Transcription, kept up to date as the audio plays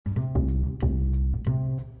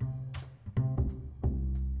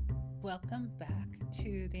Welcome back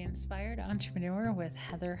to The Inspired Entrepreneur with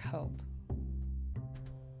Heather Hope.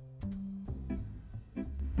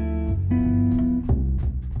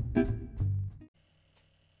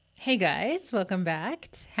 Hey guys, welcome back.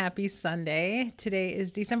 Happy Sunday. Today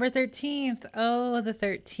is December 13th. Oh, the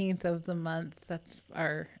 13th of the month. That's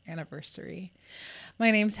our anniversary.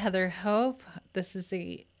 My name's Heather Hope. This is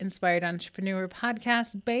the Inspired Entrepreneur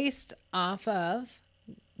podcast based off of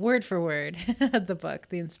word for word, the book,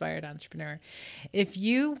 The Inspired Entrepreneur. If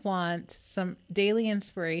you want some daily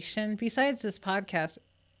inspiration, besides this podcast,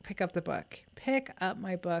 pick up the book. Pick up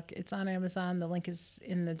my book. It's on Amazon. The link is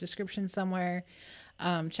in the description somewhere.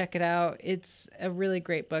 Check it out. It's a really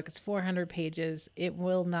great book. It's 400 pages. It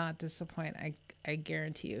will not disappoint. I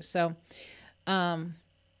guarantee you. So,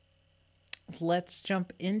 let's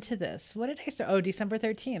jump into this. What did I start? Oh, December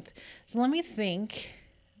 13th. So let me think.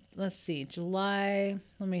 Let's see, July,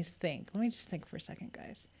 let me think. Let me just think for a second,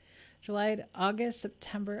 guys. July, August,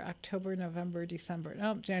 September, October, November, December.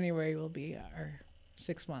 No, January will be our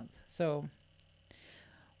 6th month. So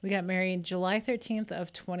we got married July 13th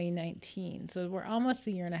of 2019. So we're almost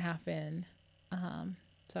a year and a half in,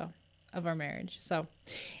 of our marriage. So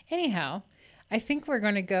anyhow, I think we're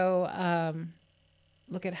going to go,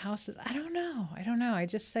 look at houses. I don't know. I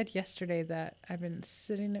just said yesterday that I've been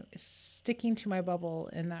sticking to my bubble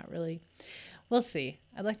and not really, we'll see.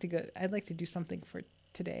 I'd like to do something for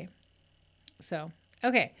today. So,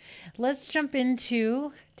 okay, let's jump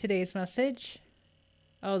into today's message.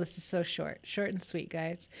 Oh, this is so short and sweet,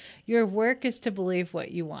 guys. Your work is to believe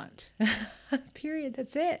what you want. Period.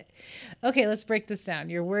 That's it. Okay, let's break this down.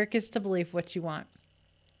 Your work is to believe what you want.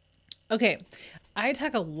 Okay, I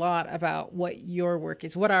talk a lot about what your work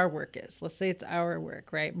is, what our work is. Let's say it's our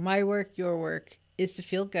work, right? My work, your work is to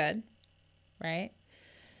feel good, right?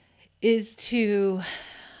 Is to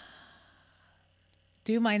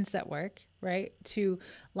do mindset work, right? To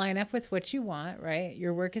line up with what you want, right?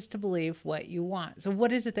 Your work is to believe what you want. So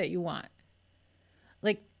what is it that you want?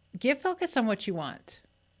 Like, get focused on what you want,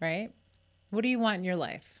 right? What do you want in your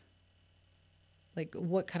life? Like,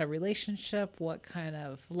 what kind of relationship, what kind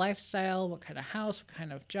of lifestyle, what kind of house, what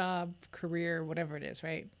kind of job, career, whatever it is,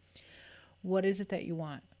 right? What is it that you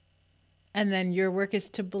want? And then your work is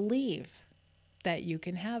to believe that you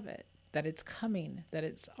can have it, that it's coming, that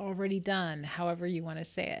it's already done, however you want to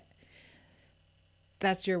say it.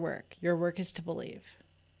 That's your work. Your work is to believe.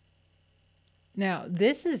 Now,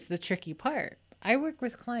 this is the tricky part. I work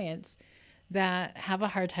with clients that have a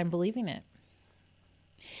hard time believing it.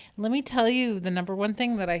 Let me tell you the number one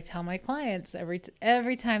thing that I tell my clients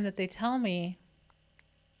every time that they tell me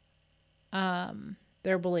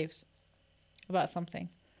their beliefs about something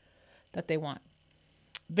that they want.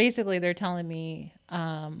 Basically, they're telling me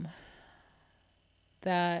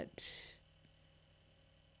that,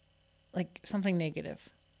 like, something negative,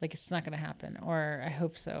 like it's not going to happen, or I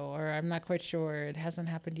hope so, or I'm not quite sure, it hasn't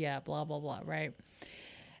happened yet, blah, blah, blah, right?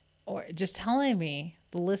 Or just telling me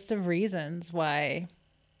the list of reasons why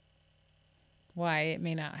it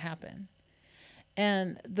may not happen.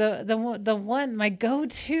 And the one, my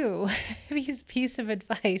go-to piece of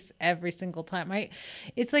advice every single time,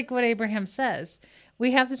 it's like what Abraham says.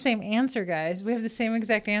 We have the same answer, guys. We have the same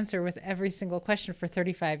exact answer with every single question for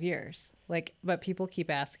 35 years. Like, but people keep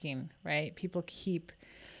asking, right? People keep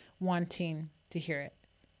wanting to hear it.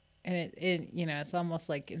 And it it's almost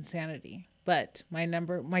like insanity. But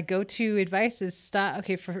my go-to advice is stop.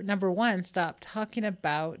 Okay, for number one, stop talking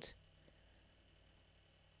about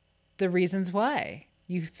the reasons why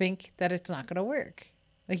you think that it's not going to work.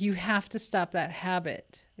 Like, you have to stop that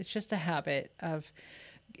habit. It's just a habit of,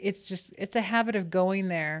 it's a habit of going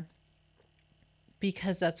there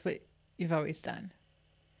because that's what you've always done.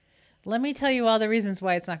 Let me tell you all the reasons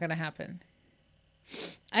why it's not going to happen.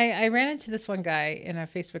 I ran into this one guy in a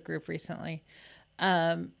Facebook group recently.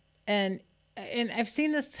 And I've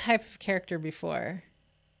seen this type of character before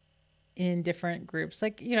in different groups.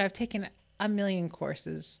 Like, I've taken a million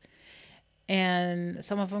courses, and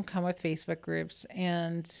some of them come with Facebook groups.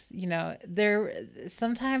 And,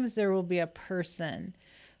 sometimes there will be a person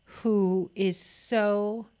who is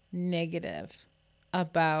so negative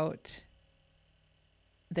about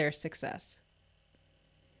their success.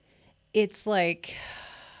 It's like,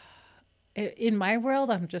 in my world,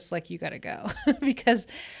 I'm just like, you got to go because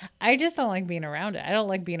I just don't like being around it. I don't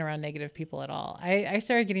like being around negative people at all. I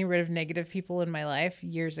started getting rid of negative people in my life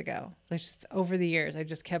years ago. So just over the years, I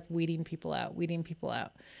just kept weeding people out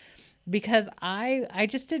because I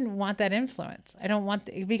just didn't want that influence. I don't want,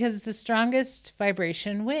 because the strongest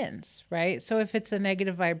vibration wins, right? So if it's a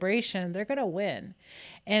negative vibration, they're going to win.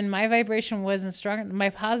 And my vibration wasn't strong. My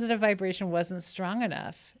positive vibration wasn't strong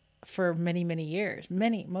enough for many, many years,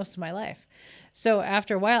 most of my life. So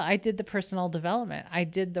after a while, I did the personal development. I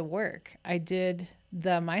did the work. I did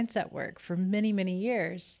the mindset work for many, many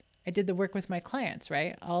years. I did the work with my clients,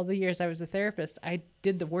 right? All the years I was a therapist, I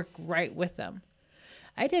did the work right with them.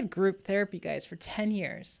 I did group therapy, guys, for 10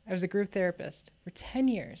 years. I was a group therapist for 10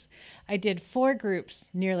 years. I did 4 groups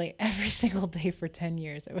nearly every single day for 10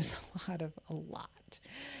 years. It was a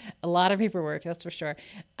lot of paperwork, that's for sure.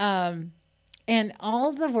 And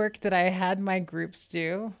all the work that I had my groups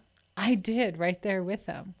do, I did right there with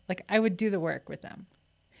them. Like I would do the work with them.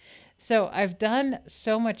 So I've done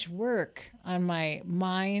so much work on my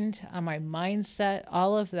mind, on my mindset,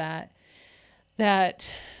 all of that,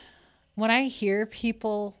 that when I hear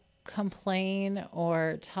people complain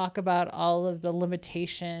or talk about all of the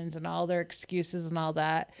limitations and all their excuses and all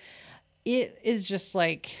that, it is just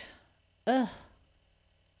like, ugh.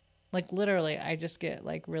 Like literally, I just get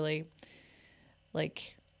like really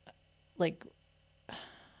like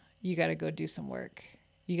you got to go do some work.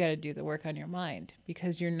 You got to do the work on your mind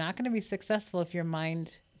because you're not going to be successful if your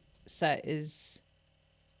mindset is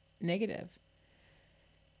negative.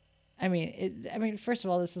 I mean, first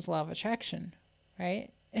of all, this is law of attraction,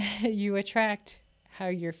 right? You attract how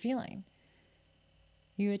you're feeling.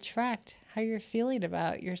 You attract how you're feeling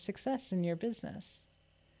about your success in your business.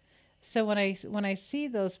 So when I see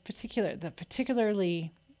those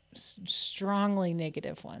particularly strongly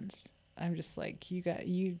negative ones, I'm just like,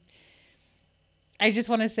 I just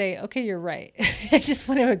want to say, okay, you're right. I just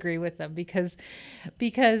want to agree with them because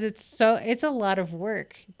it's a lot of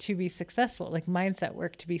work to be successful, like mindset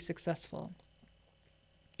work to be successful.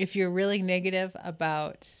 If you're really negative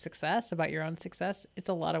about success, about your own success, it's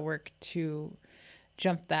a lot of work to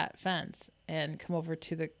jump that fence and come over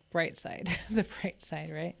to the bright side, the bright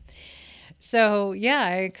side, right? So yeah,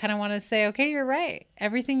 I kind of want to say, okay, you're right.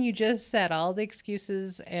 Everything you just said, all the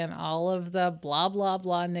excuses and all of the blah, blah,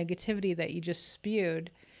 blah negativity that you just spewed,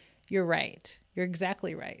 you're right. You're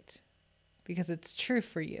exactly right because it's true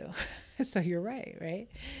for you. So you're right, right?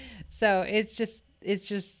 So it's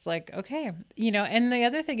just like, okay, and the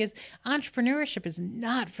other thing is entrepreneurship is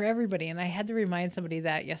not for everybody. And I had to remind somebody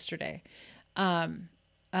that yesterday,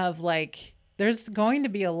 of like, there's going to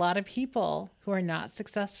be a lot of people who are not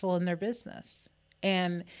successful in their business.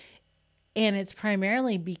 And it's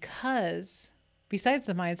primarily because, besides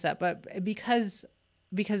the mindset, but because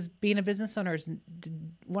being a business owner is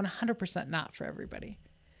 100% not for everybody.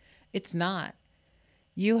 It's not.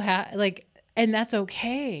 You have and that's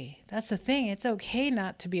okay. That's the thing. It's okay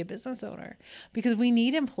not to be a business owner because we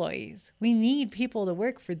need employees. We need people to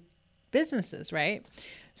work for businesses, right?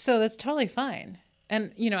 So that's totally fine.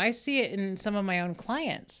 And, I see it in some of my own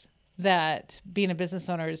clients that being a business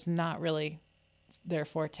owner is not really their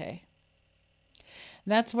forte. And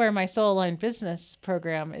that's where my Soul Aligned Business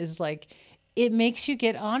program is like, it makes you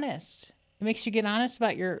get honest. It makes you get honest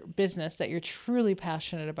about your business that you're truly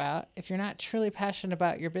passionate about. If you're not truly passionate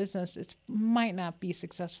about your business, it might not be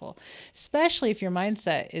successful, especially if your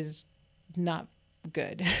mindset is not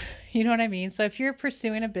good. You know what I mean? So if you're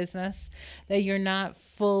pursuing a business that you're not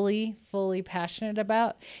fully passionate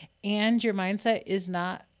about and your mindset is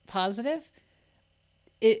not positive,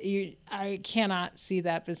 I cannot see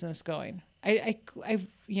that business going.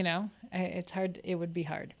 It's hard. It would be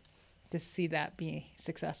hard to see that be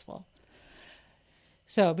successful.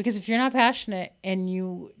 So, because if you're not passionate and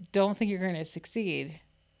you don't think you're going to succeed,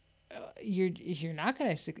 you're not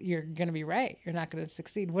going to, you're going to be right. You're not going to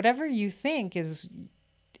succeed. Whatever you think is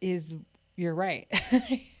you're right.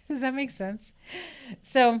 Does that make sense?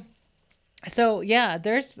 So yeah,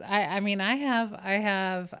 I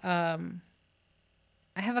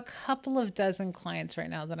have a couple of dozen clients right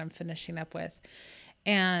now that I'm finishing up with,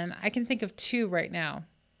 and I can think of 2 right now,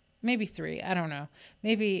 maybe 3. I don't know.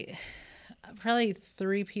 Maybe probably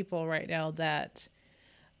 3 people right now that,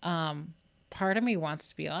 part of me wants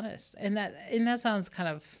to be honest. And that sounds kind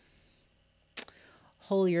of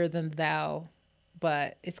holier than thou,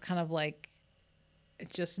 but it's kind of like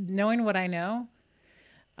just knowing what I know.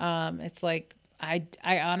 It's like, I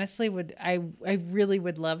honestly I really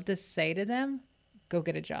would love to say to them, go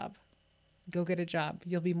get a job. Go get a job.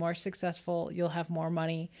 You'll be more successful. You'll have more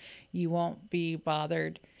money. You won't be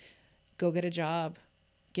bothered. Go get a job.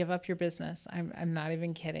 Give up your business. I'm not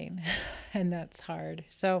even kidding. And that's hard.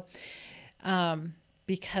 So,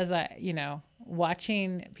 because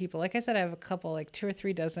watching people, like I said, I have a couple, like 2 or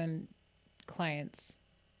 3 dozen clients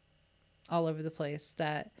all over the place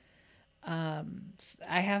that, I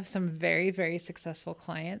have some very, very successful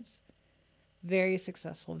clients, very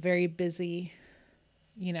successful, very busy,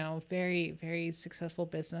 very, very successful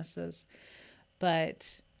businesses.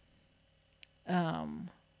 But,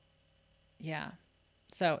 Yeah.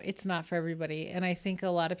 So it's not for everybody. And I think a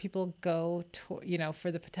lot of people go to,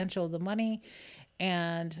 for the potential of the money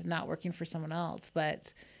and not working for someone else.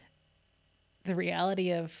 But the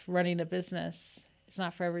reality of running a business is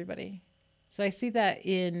not for everybody. So I see that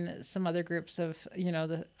in some other groups of,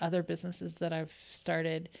 the other businesses that I've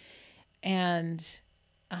started, and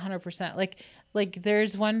 100%, like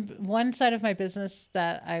there's one side of my business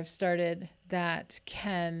that I've started that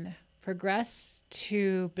can progress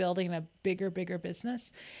to building a bigger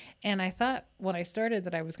business. And I thought when I started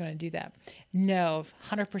that I was going to do that. No,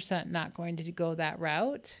 100% not going to go that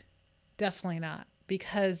route. Definitely not,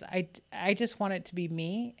 because I just want it to be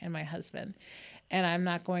me and my husband, and I'm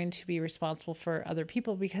not going to be responsible for other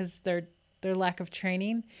people because their lack of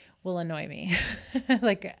training will annoy me.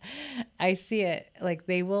 Like I see it, like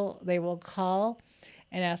they will call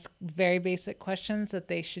and ask very basic questions that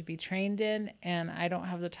they should be trained in, and I don't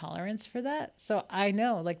have the tolerance for that. So I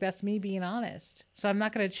know, like, that's me being honest. So I'm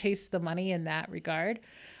not going to chase the money in that regard.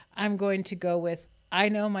 I'm going to go with, I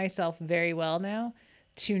know myself very well now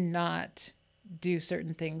to not do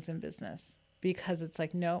certain things in business, because it's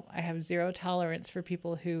like, no, I have zero tolerance for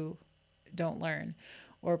people who don't learn,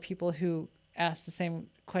 or people who ask the same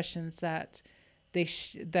questions that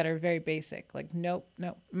that are very basic. Like, nope.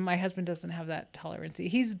 My husband doesn't have that tolerance.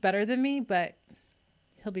 He's better than me, but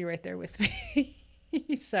he'll be right there with me.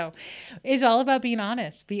 So it's all about being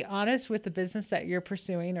honest. Be honest with the business that you're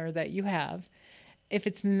pursuing or that you have. If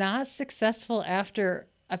it's not successful after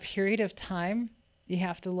a period of time, you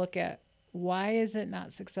have to look at, why is it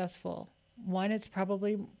not successful? One, it's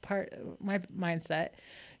probably part of my mindset.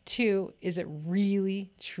 Two, is it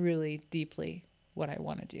really, truly, deeply what I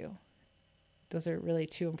want to do? Those are really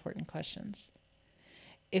two important questions.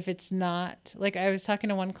 If it's not, like I was talking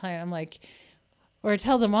to one client, I'm like, or I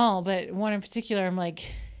tell them all, but one in particular, I'm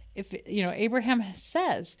like, if, Abraham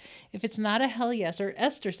says, if it's not a hell yes, or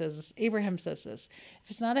Esther says this, Abraham says this,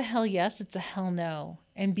 if it's not a hell yes, it's a hell no.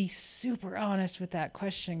 And be super honest with that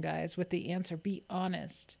question, guys, with the answer. Be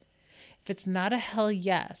honest. If it's not a hell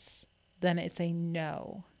yes, then it's a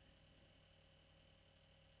no.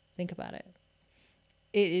 Think about it.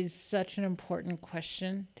 It is such an important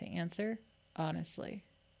question to answer, honestly.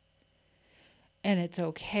 And it's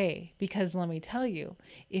okay, because let me tell you,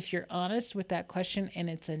 if you're honest with that question and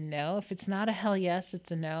it's a no, if it's not a hell yes,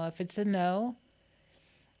 it's a no. If it's a no,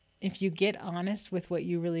 if you get honest with what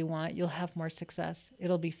you really want, you'll have more success.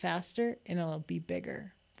 It'll be faster and it'll be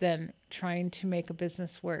bigger than trying to make a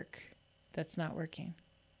business work that's not working.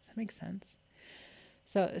 Does that make sense?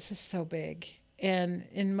 So this is so big.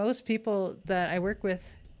 And most people that I work with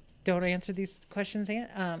don't answer these questions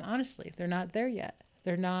honestly. They're not there yet.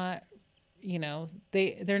 They're not,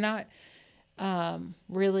 they're not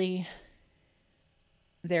really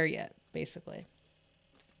there yet, basically.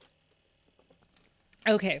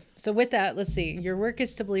 Okay, so with that, let's see. Your work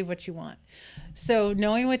is to believe what you want. So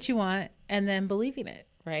knowing what you want and then believing it,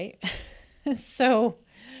 right? So,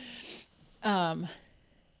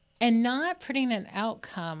 and not putting an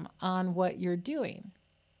outcome on what you're doing.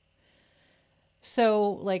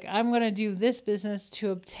 So, like, I'm going to do this business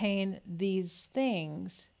to obtain these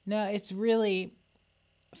things. No, it's really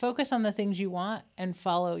focus on the things you want and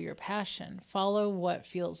follow your passion. Follow what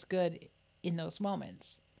feels good in those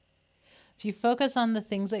moments. If you focus on the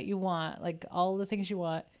things that you want, like all the things you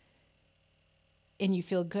want, and you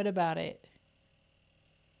feel good about it,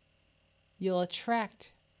 you'll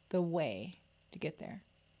attract the way to get there.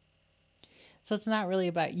 So it's not really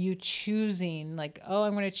about you choosing, like, oh,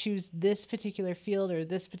 I'm going to choose this particular field or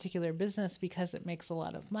this particular business because it makes a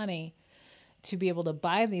lot of money to be able to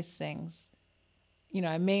buy these things.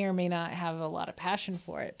 I may or may not have a lot of passion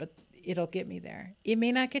for it, but it'll get me there. It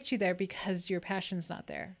may not get you there because your passion's not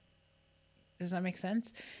there. Does that make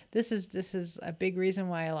sense? This is a big reason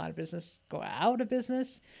why a lot of business go out of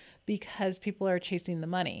business, because people are chasing the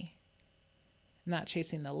money, not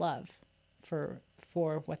chasing the love for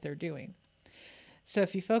what they're doing. So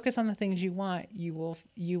if you focus on the things you want, you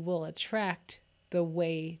will attract the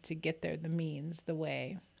way to get there, the means, the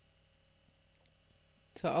way.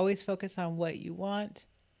 So always focus on what you want.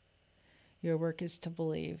 Your work is to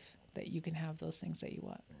believe that you can have those things that you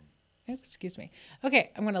want. Oops, excuse me.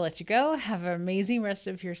 Okay, I'm going to let you go. Have an amazing rest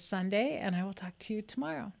of your Sunday, and I will talk to you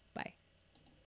tomorrow. Bye.